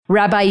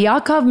Rabbi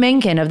Yaakov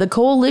Menken of the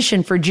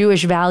Coalition for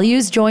Jewish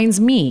Values joins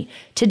me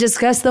to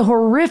discuss the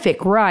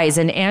horrific rise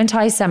in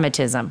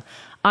anti-Semitism.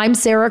 I'm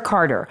Sarah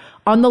Carter.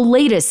 On the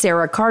latest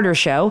Sarah Carter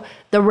Show,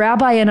 the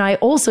rabbi and I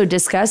also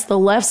discuss the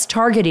left's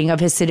targeting of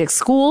Hasidic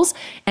schools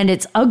and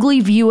its ugly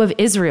view of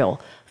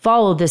Israel.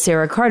 Follow the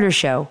Sarah Carter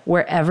Show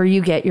wherever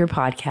you get your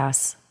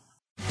podcasts.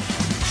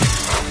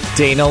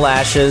 Dana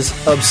Lash's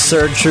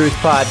Absurd Truth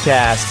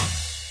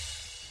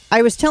Podcast.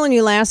 I was telling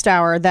you last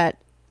hour that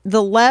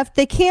the left,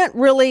 they can't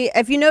really,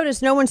 if you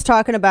notice, no one's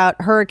talking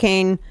about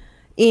Hurricane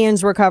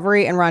Ian's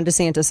recovery and Ron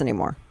DeSantis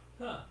anymore.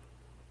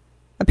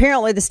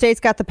 Apparently, the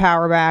state's got the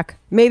power back.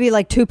 Maybe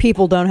like 2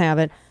 people don't have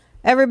it.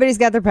 Everybody's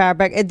got their power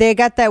back. They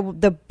got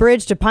the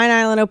bridge to Pine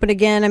Island open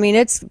again. I mean,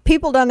 it's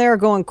people down there are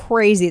going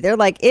crazy. They're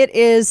like,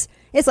 it's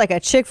like a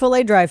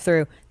Chick-fil-A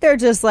drive-through. They're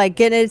just like,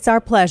 it's our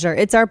pleasure.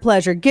 It's our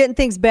pleasure. Getting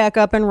things back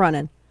up and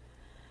running.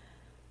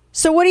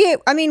 So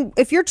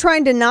if you're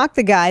trying to knock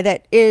the guy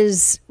that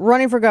is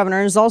running for governor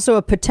and is also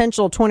a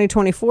potential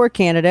 2024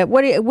 candidate,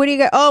 what do you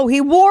got? Oh,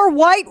 he wore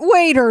white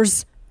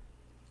waders.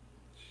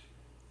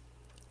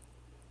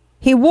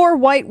 He wore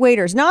white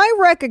waders. Now, I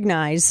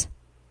recognize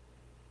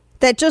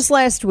that just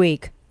last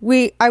week,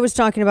 I was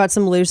talking about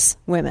some loose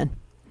women.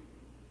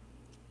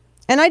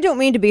 And I don't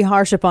mean to be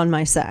harsh upon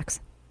my sex.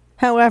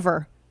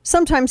 However,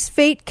 sometimes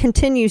fate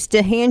continues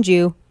to hand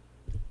you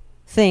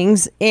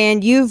things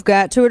and you've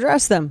got to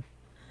address them.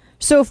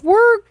 So if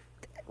we're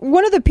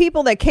one of the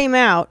people that came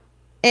out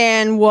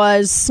and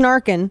was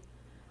snarking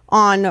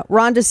on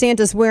Ron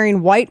DeSantis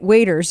wearing white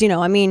waders,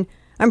 I'm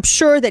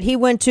sure that he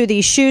went to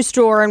the shoe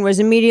store and was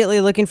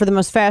immediately looking for the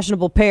most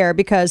fashionable pair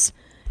because,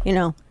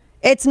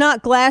 it's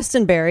not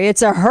Glastonbury.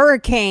 It's a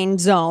hurricane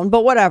zone,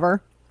 but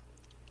whatever.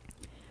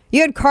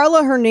 You had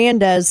Karla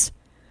Hernandez,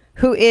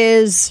 who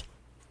is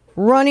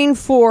running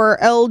for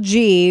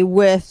LG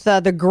with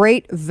the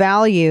great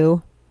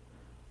value,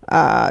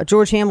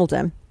 George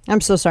Hamilton. I'm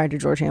so sorry to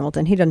George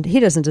Hamilton. He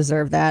doesn't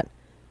deserve that.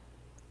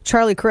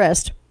 Charlie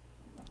Crist.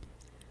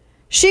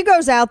 She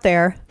goes out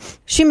there.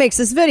 She makes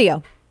this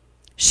video.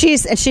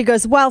 She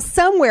goes, while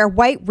some wear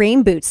white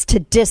rain boots to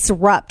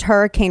disrupt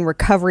hurricane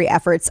recovery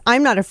efforts,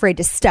 I'm not afraid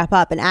to step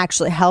up and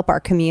actually help our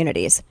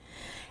communities.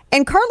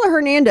 And Karla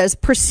Hernandez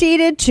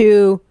proceeded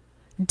to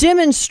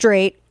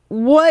demonstrate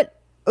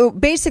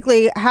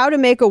basically how to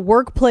make a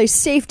workplace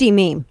safety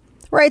meme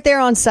right there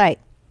on site.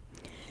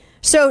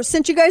 So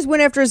since you guys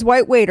went after his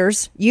white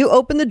waders, you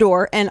open the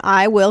door and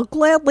I will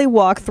gladly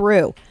walk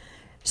through.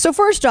 So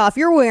first off,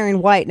 you're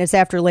wearing white and it's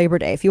after Labor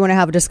Day if you want to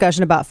have a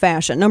discussion about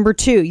fashion. Number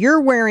 2, you're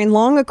wearing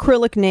long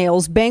acrylic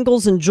nails,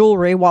 bangles, and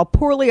jewelry while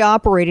poorly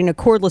operating a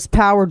cordless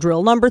power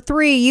drill. Number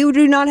 3, you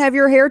do not have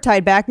your hair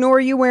tied back, nor are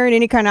you wearing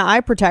any kind of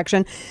eye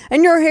protection.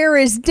 And your hair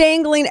is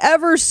dangling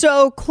ever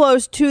so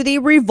close to the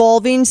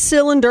revolving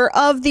cylinder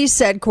of the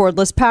said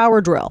cordless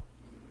power drill.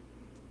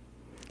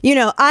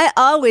 I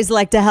always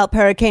like to help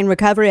hurricane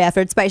recovery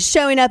efforts by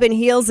showing up in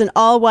heels and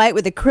all white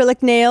with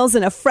acrylic nails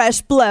and a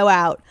fresh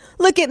blowout.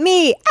 Look at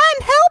me.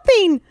 I'm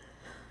helping.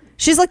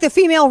 She's like the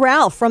female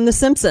Ralph from The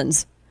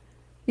Simpsons.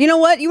 You know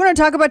what? You want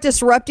to talk about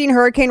disrupting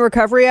hurricane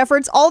recovery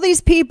efforts? All these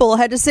people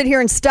had to sit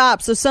here and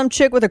stop so some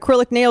chick with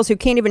acrylic nails who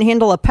can't even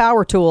handle a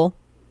power tool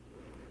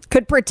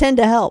could pretend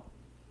to help.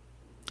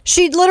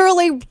 She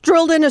literally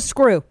drilled in a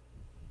screw.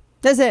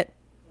 That's it.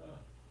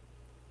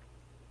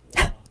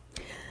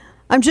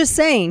 I'm just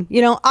saying, you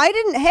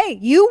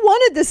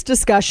wanted this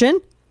discussion.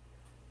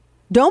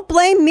 Don't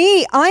blame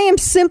me. I am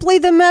simply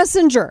the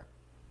messenger.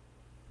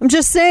 I'm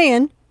just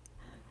saying,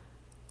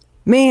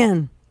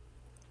 man,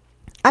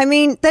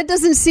 that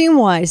doesn't seem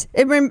wise.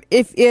 Hey,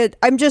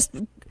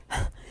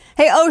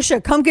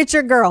 OSHA, come get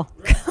your girl.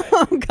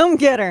 Come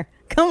get her.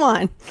 Come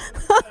on.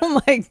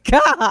 Oh my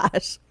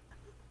gosh.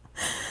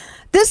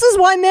 This is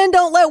why men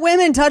don't let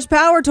women touch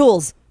power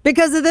tools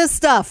because of this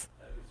stuff.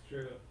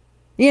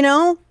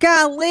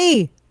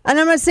 Golly. And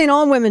I'm not saying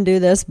all women do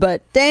this,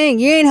 but dang,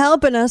 you ain't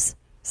helping us.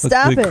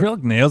 Stop it. The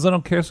acrylic nails I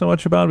don't care so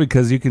much about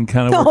because you can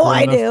kind of work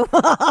I do.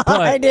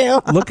 I do.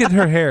 Look at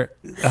her hair.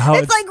 How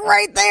it's like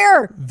right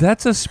there.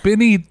 That's a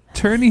spinny,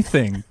 turny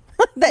thing.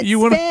 That's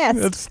fast.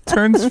 It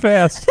turns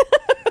fast.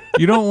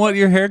 You don't want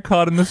your hair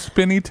caught in the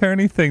spinny,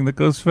 turny thing that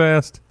goes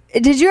fast.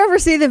 Did you ever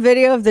see the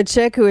video of the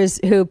chick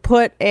who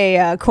put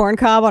a corn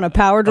cob on a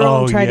power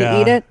drill and tried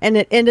to eat it, and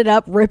it ended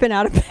up ripping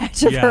out a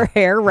patch of her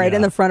hair right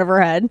in the front of her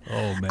head? Oh,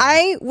 man.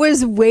 I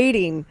was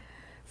waiting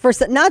for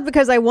not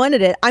because I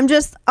wanted it. I'm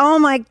just, oh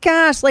my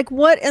gosh, like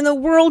what in the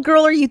world,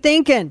 girl, are you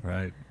thinking?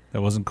 Right.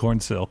 That wasn't corn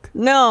silk.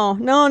 No.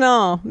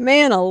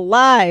 Man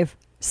alive.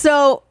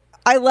 So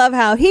I love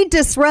how he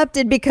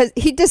disrupted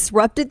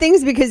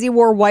things because he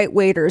wore white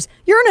waders.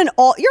 You're in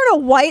a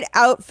white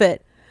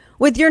outfit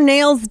with your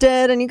nails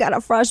dead and you got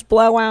a fresh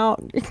blowout,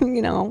 and let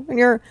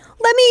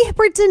me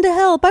pretend to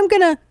help.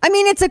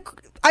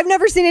 I've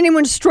never seen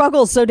anyone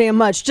struggle so damn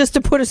much just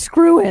to put a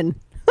screw in.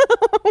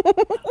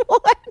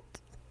 What?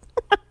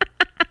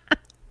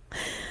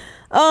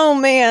 Oh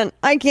man,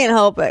 I can't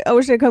help it. I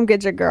wish I'd come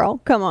get your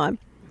girl. Come on.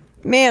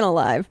 Man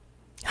alive.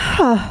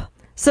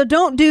 So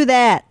don't do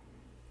that.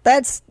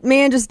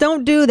 Man, just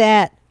don't do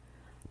that.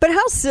 But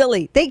how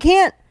silly. They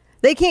can't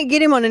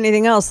get him on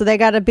anything else, so they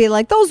got to be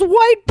like, those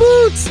white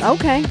boots.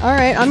 Okay, all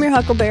right, I'm your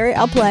Huckleberry.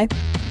 I'll play.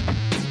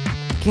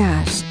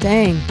 Gosh,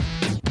 dang.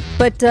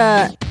 But,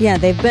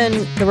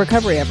 the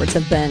recovery efforts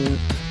have been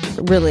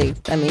really,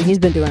 he's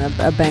been doing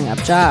a bang-up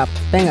job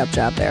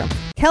there.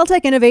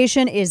 Keltec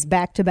innovation is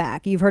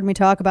back-to-back. You've heard me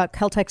talk about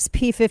Keltec's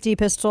P50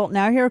 pistol.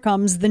 Now here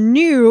comes the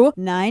new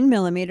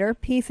 9mm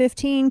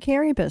P15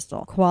 carry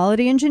pistol.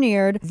 Quality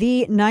engineered,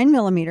 the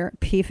 9mm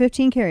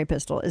P15 carry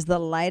pistol is the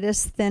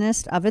lightest,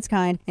 thinnest of its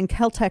kind, and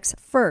Keltec's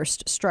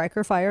first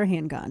striker-fire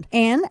handgun.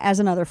 And, as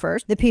another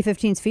first, the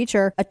P15s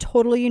feature a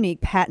totally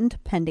unique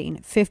patent-pending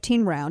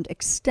 15-round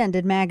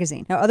extended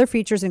magazine. Now, other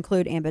features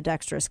include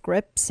ambidextrous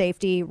grip,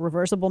 safety,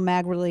 reversible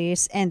mag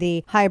release, and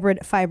the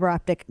hybrid fiber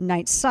optic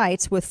night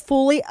sights with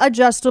fully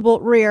adjustable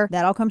rear.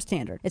 That all comes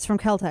standard. It's from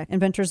Keltec,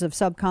 inventors of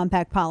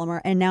subcompact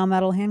polymer and now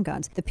metal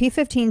handguns. The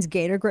P15's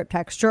Gator grip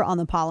texture on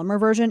the polymer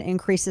version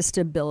increases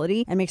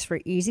stability and makes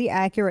for easy,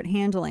 accurate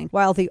handling,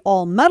 while the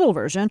all-metal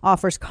version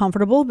offers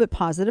comfortable but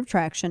positive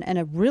traction and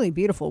a really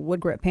beautiful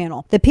wood grip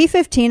panel. The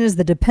P15 is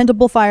the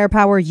dependable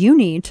firepower you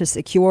need to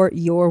secure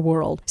your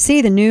world.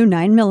 See the new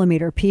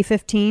 9mm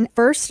P15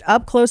 first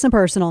up close and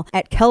personal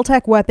at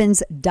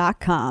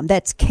KeltecWeapons.com.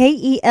 That's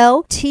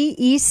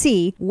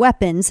KELTEC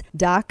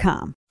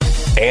weapons.com.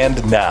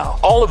 And now,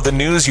 all of the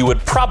news you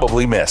would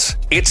probably miss.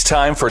 It's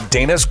time for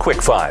Dana's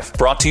Quick Five,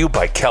 brought to you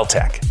by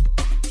Keltec.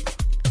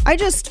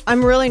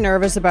 I'm really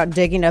nervous about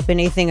digging up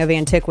anything of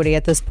antiquity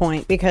at this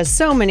point because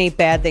so many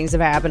bad things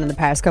have happened in the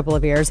past couple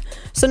of years.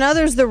 So now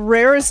there's the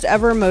rarest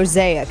ever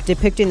mosaic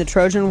depicting the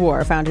Trojan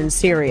War found in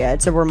Syria.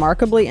 It's a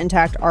remarkably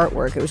intact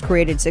artwork. It was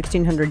created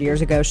 1,600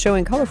 years ago,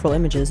 showing colorful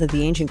images of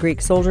the ancient Greek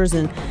soldiers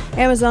and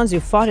Amazons who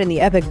fought in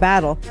the epic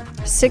battle.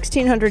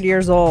 1,600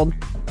 years old.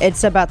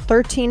 It's about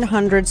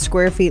 1,300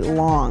 square feet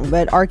long,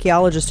 but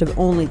archaeologists have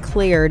only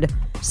cleared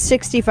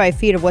 65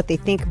 feet of what they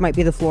think might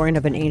be the flooring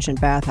of an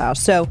ancient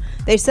bathhouse. So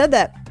they said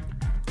that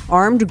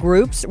armed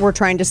groups were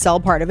trying to sell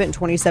part of it in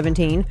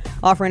 2017,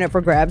 offering it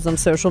for grabs on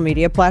social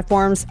media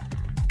platforms.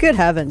 Good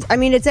heavens.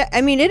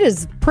 It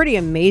is pretty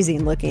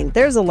amazing looking.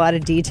 There's a lot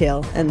of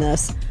detail in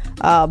this.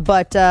 So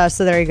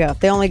there you go.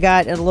 They only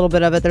got a little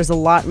bit of it. There's a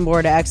lot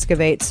more to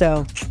excavate.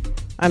 So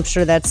I'm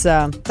sure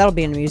that'll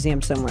be in a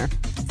museum somewhere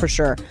for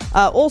sure.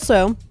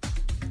 Also,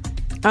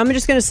 I'm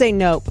just going to say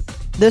nope.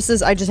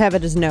 I just have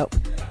it as nope.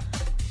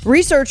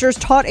 Researchers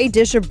taught a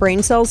dish of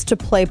brain cells to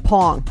play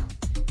Pong.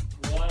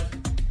 What?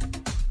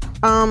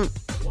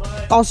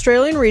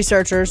 Australian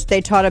researchers, they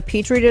taught a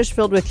petri dish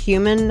filled with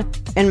human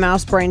and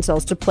mouse brain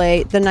cells to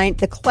play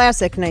the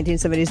classic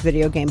 1970s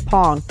video game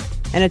Pong.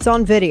 And it's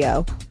on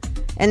video.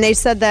 And they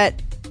said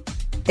that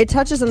it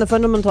touches on the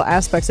fundamental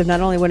aspects of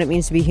not only what it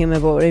means to be human,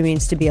 but what it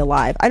means to be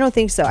alive. I don't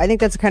think so. I think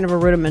that's kind of a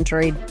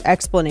rudimentary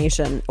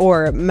explanation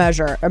or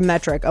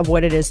metric of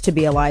what it is to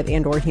be alive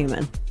and or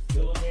human.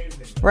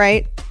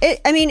 Right?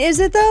 Is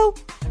it though?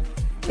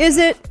 Is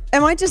it?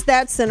 Am I just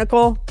that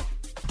cynical?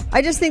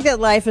 I just think that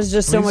life is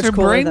just so much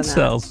cooler brain than that.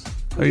 Cells.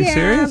 Are you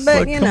serious?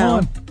 But come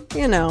on.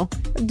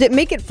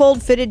 Make it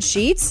fold fitted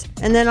sheets,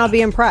 and then I'll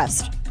be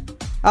impressed.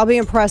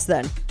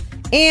 Then.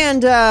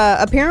 And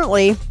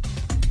apparently,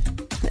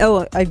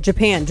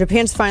 Japan.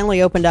 Japan's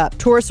finally opened up.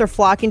 Tourists are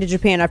flocking to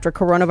Japan after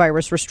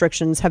coronavirus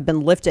restrictions have been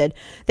lifted.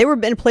 They were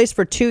in place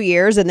for 2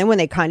 years, and then when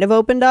they kind of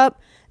opened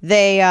up, you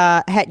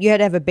had to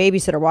have a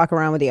babysitter walk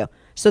around with you.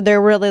 So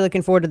they're really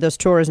looking forward to those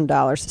tourism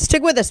dollars.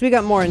 Stick with us. We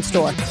got more in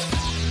store.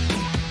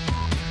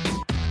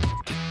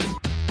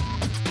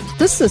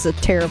 This is a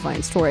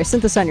terrifying story. I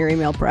sent this on your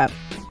email prep.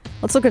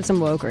 Let's look at some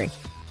wokery.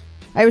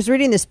 I was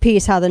reading this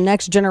piece, how the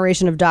next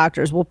generation of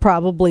doctors will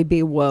probably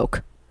be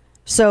woke.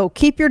 So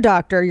keep your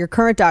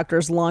current doctor,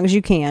 as long as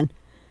you can,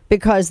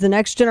 because the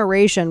next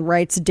generation,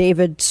 writes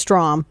David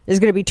Strom, is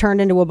going to be turned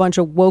into a bunch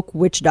of woke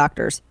witch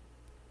doctors.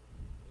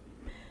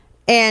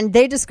 And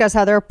they discuss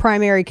how their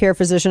primary care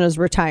physician is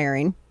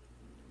retiring.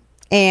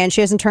 And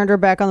she hasn't turned her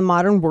back on the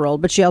modern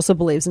world, but she also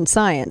believes in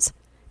science.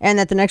 And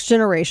that the next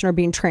generation are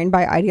being trained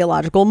by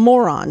ideological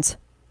morons.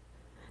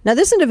 Now,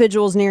 this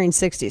individual is nearing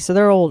 60, so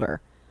they're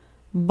older.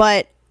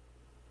 But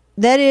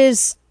that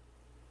is,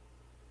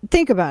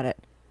 think about it.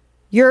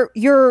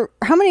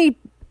 How many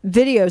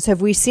videos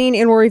have we seen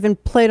or even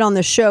played on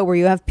the show where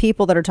you have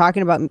people that are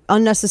talking about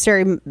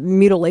unnecessary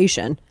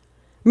mutilation?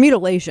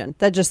 Mutilation.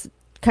 That just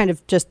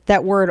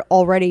that word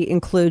already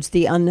includes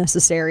the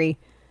unnecessary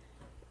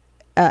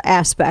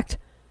aspect.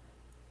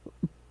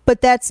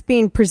 But that's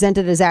being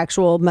presented as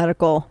actual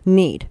medical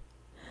need.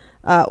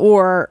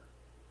 Or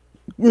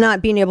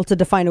not being able to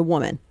define a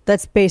woman.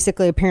 That's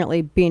basically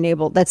apparently being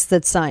able, that's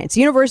science.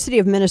 University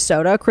of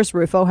Minnesota, Chris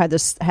Rufo had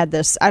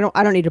this, I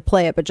don't need to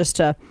play it, but just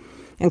to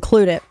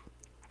include it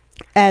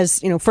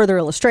as, further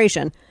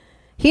illustration.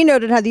 He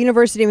noted how the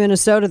University of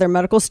Minnesota, their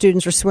medical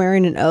students were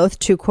swearing an oath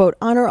to, quote,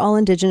 honor all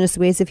indigenous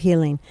ways of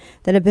healing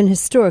that have been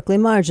historically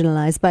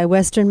marginalized by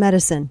Western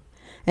medicine,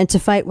 and to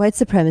fight white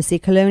supremacy,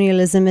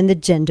 colonialism, and the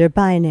gender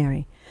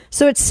binary.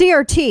 So it's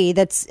CRT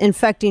that's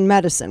infecting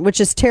medicine, which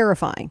is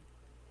terrifying.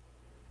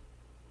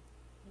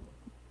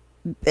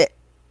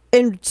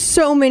 in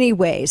so many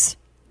ways.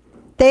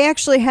 They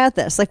actually had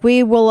this. Like,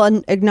 we will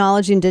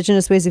acknowledge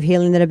indigenous ways of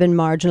healing that have been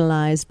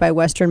marginalized by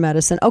Western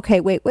medicine. Okay,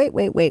 wait.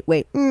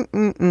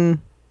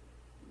 Can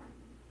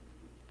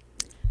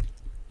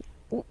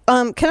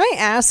I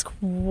ask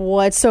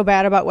what's so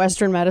bad about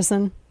Western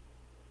medicine?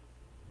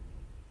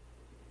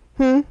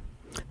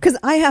 Because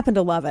I happen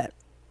to love it.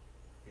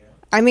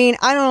 I mean,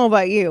 I don't know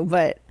about you,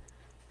 but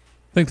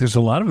I think there's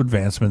a lot of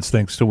advancements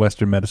thanks to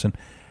Western medicine.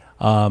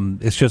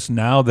 It's just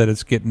now that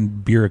it's getting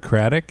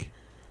bureaucratic.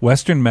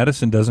 Western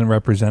medicine doesn't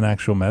represent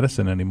actual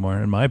medicine anymore,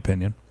 in my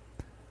opinion.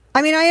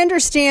 I mean, I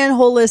understand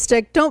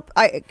holistic.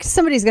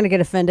 Somebody's going to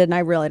get offended, and I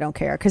really don't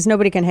care because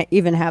nobody can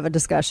even have a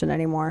discussion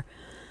anymore.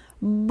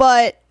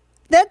 But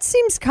that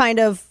seems kind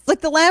of like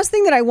the last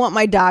thing that I want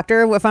my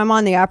doctor, if I'm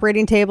on the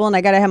operating table and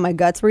I got to have my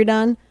guts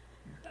redone,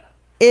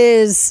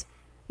 is,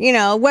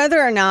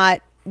 whether or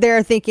not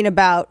they're thinking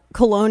about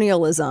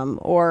colonialism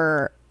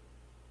or,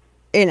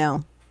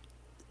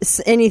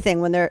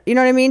 anything when they're, you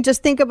know what I mean?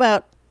 Just think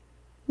about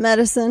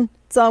medicine.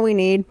 It's all we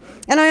need.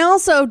 And I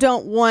also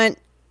don't want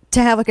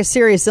to have like a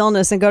serious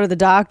illness and go to the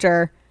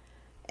doctor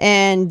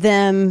and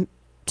them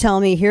tell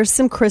me, here's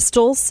some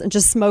crystals and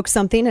just smoke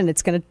something and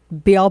it's going to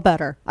be all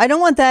better. I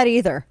don't want that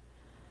either.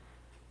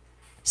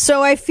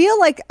 So I feel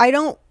like I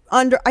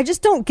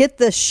just don't get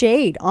the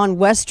shade on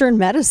Western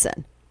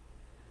medicine.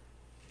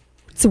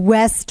 It's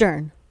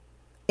Western.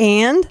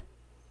 And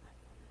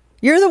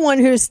you're the one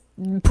who's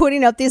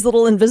putting up these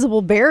little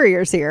invisible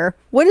barriers here.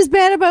 What is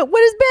bad about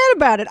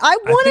it? I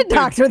want a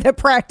doctor that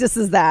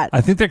practices that.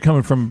 I think they're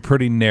coming from a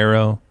pretty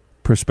narrow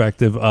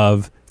perspective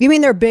of... You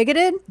mean they're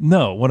bigoted?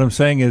 No, what I'm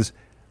saying is,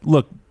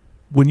 look,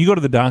 when you go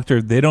to the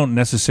doctor, they don't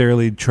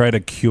necessarily try to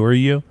cure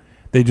you.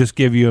 They just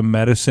give you a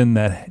medicine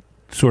that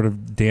sort of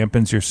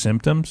dampens your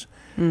symptoms.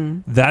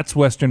 That's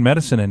Western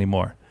medicine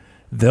anymore.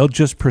 They'll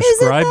just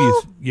prescribe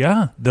you.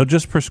 Yeah, they'll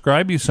just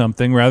prescribe you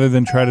something rather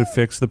than try to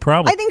fix the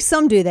problem. I think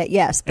some do that,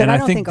 yes, but and I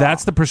don't think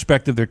that's all. the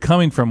perspective they're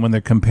coming from when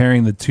they're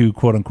comparing the two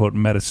quote unquote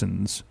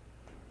medicines.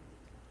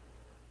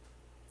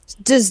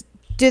 Do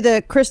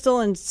the crystal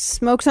and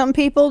smoke something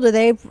people? Do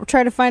they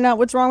try to find out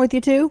what's wrong with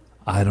you too?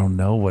 I don't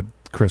know what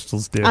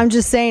crystals do. I'm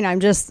just saying. I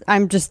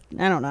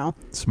don't know.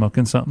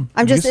 Smoking something.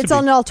 It's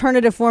an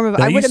alternative form of.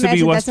 I would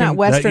imagine that's not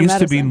Western medicine.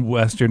 That used to be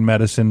Western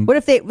medicine. What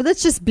if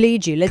let's just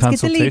bleed you. Let's get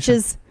the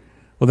leeches.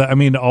 Well,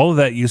 all of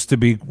that used to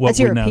be what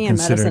we now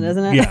consider medicine,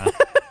 isn't it? Yeah.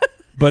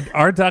 But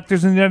our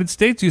doctors in the United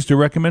States used to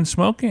recommend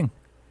smoking.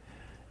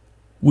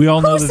 We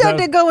all know Who said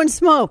to go and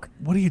smoke?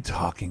 What are you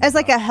talking about? As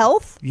like a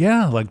health?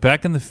 Yeah, like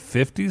back in the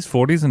 50s,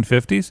 40s, and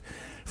 50s,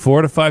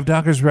 4 to 5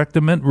 doctors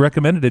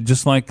recommended it,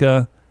 just like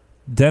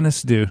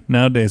dentists do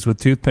nowadays with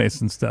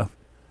toothpaste and stuff.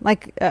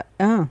 Like,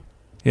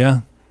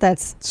 yeah,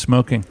 that's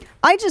smoking.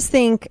 I just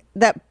think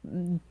that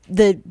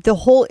the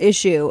whole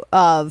issue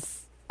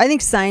of, I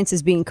think science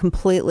is being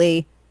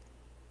completely,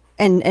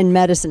 and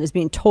medicine is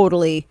being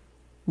totally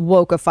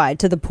wokeified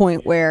to the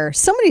point where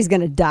somebody's going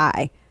to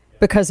die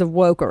because of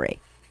wokery.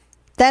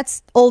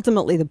 That's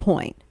ultimately the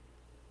point.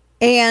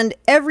 And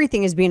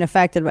everything is being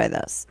affected by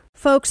this.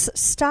 Folks,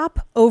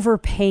 stop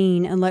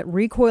overpaying and let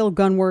Recoil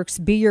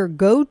Gunworks be your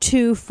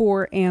go-to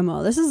for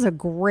ammo. This is a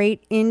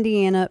great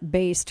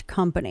Indiana-based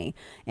company,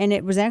 and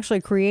it was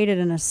actually created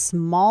in a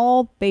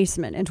small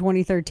basement in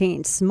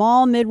 2013.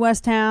 Small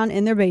Midwest town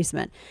in their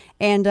basement.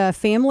 And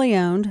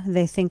family-owned,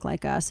 they think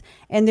like us.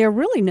 And they're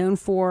really known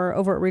for,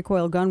 over at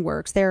Recoil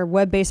Gunworks, they're a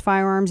web-based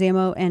firearms,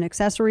 ammo, and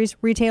accessories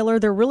retailer.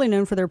 They're really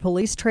known for their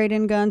police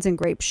trade-in guns in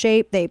great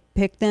shape. They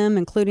pick them,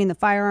 including the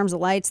firearms, the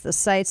lights, the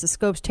sights, the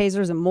scopes,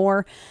 tasers, and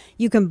more.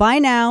 You can buy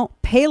now,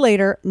 pay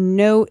later,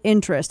 no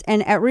interest.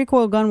 And at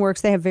Recoil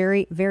Gunworks, they have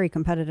very, very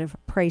competitive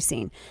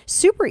pricing.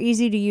 Super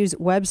easy to use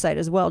website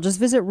as well. Just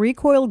visit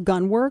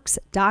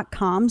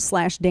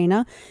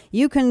recoilgunworks.com/Dana.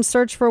 You can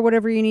search for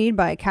whatever you need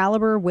by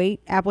caliber,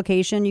 weight, application.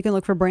 You can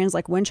look for brands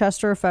like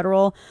Winchester,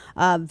 Federal.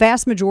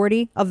 Vast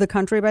majority of the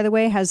country, by the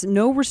way, has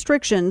no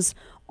restrictions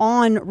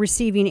on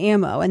receiving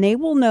ammo, and they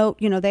will note,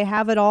 they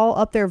have it all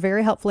up there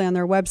very helpfully on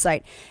their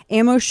website.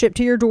 Ammo shipped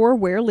to your door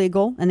where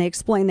legal, and they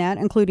explain that,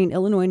 including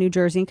Illinois, New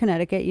Jersey, and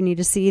Connecticut. You need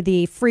to see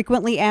the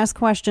frequently asked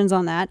questions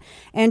on that,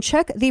 and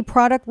check the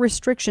product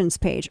restrictions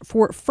page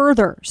for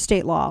further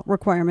state law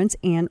requirements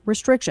and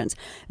restrictions.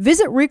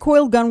 Visit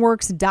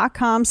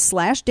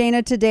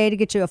recoilgunworks.com/Dana today to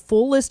get you a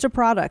full list of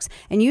products,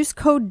 and use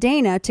code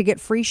Dana to get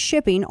free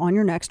shipping on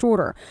your next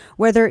order.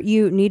 Whether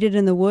you need it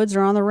in the woods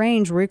or on the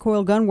range,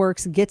 Recoil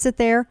Gunworks gets it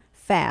there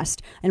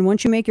fast. And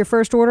once you make your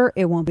first order,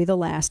 it won't be the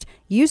last.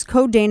 Use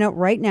code Dana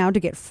right now to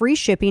get free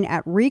shipping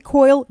at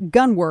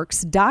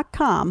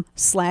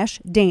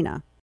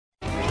recoilgunworks.com/Dana.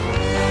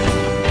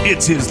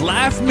 It's his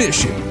life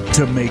mission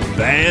to make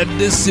bad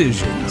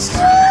decisions.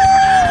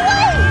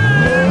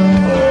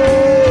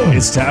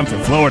 It's time for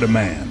Florida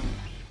Man.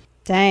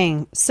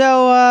 Dang.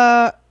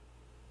 So,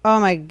 oh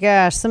my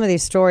gosh, some of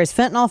these stories.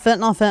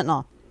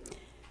 Fentanyl.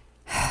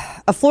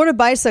 A Florida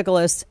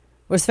bicyclist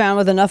was found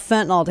with enough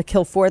fentanyl to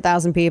kill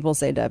 4,000 people,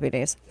 say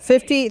deputies.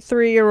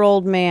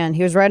 53-year-old man.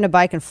 He was riding a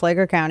bike in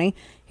Flagler County.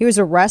 He was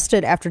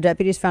arrested after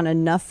deputies found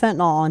enough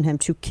fentanyl on him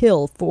to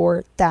kill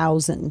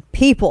 4,000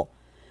 people.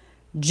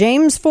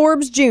 James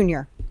Forbes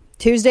Jr.,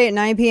 Tuesday at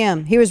 9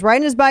 p.m. He was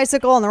riding his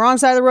bicycle on the wrong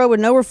side of the road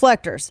with no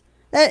reflectors.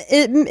 That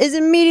is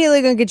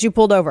immediately going to get you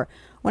pulled over.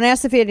 When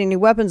asked if he had any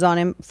weapons on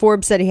him,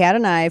 Forbes said he had a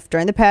knife.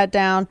 During the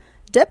pat-down,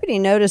 deputy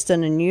noticed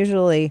an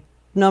unusual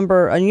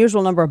number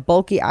of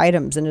bulky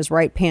items in his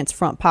right pants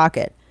front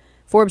pocket.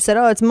 Forbes said,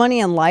 it's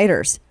money and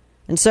lighters.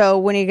 And so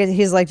when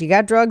he's like, you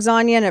got drugs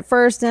on you? And at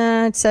first,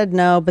 it said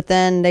no. But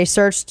then they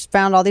searched,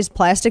 found all these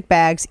plastic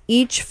bags,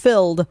 each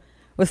filled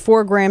with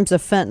 4 grams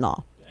of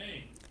fentanyl.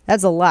 Dang.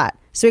 That's a lot.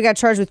 So he got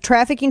charged with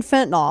trafficking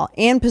fentanyl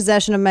and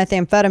possession of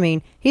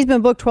methamphetamine. He's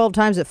been booked 12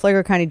 times at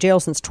Flagler County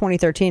Jail since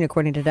 2013,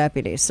 according to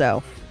deputies.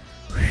 So,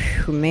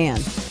 whew, man.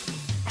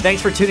 Thanks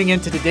for tuning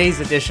in to today's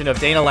edition of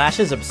Dana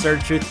Lash's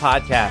Absurd Truth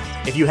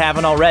Podcast. If you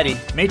haven't already,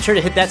 make sure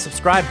to hit that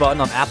subscribe button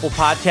on Apple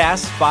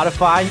Podcasts,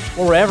 Spotify,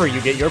 or wherever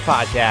you get your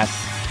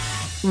podcasts.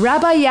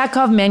 Rabbi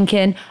Yaakov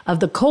Menken of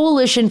the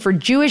Coalition for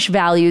Jewish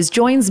Values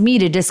joins me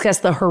to discuss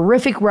the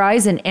horrific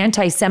rise in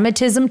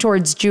anti-Semitism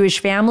towards Jewish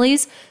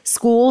families,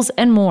 schools,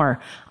 and more.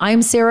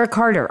 I'm Sarah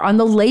Carter. On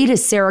the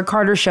latest Sarah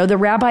Carter Show, the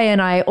rabbi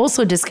and I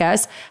also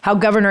discuss how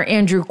Governor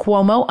Andrew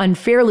Cuomo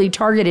unfairly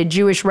targeted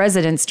Jewish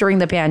residents during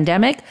the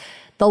pandemic,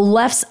 the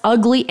left's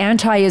ugly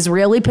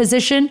anti-Israeli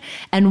position,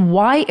 and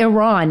why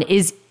Iran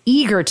is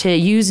eager to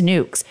use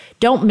nukes.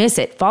 Don't miss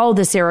it. Follow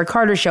the Sarah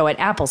Carter Show at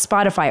Apple,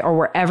 Spotify, or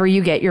wherever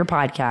you get your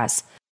podcasts.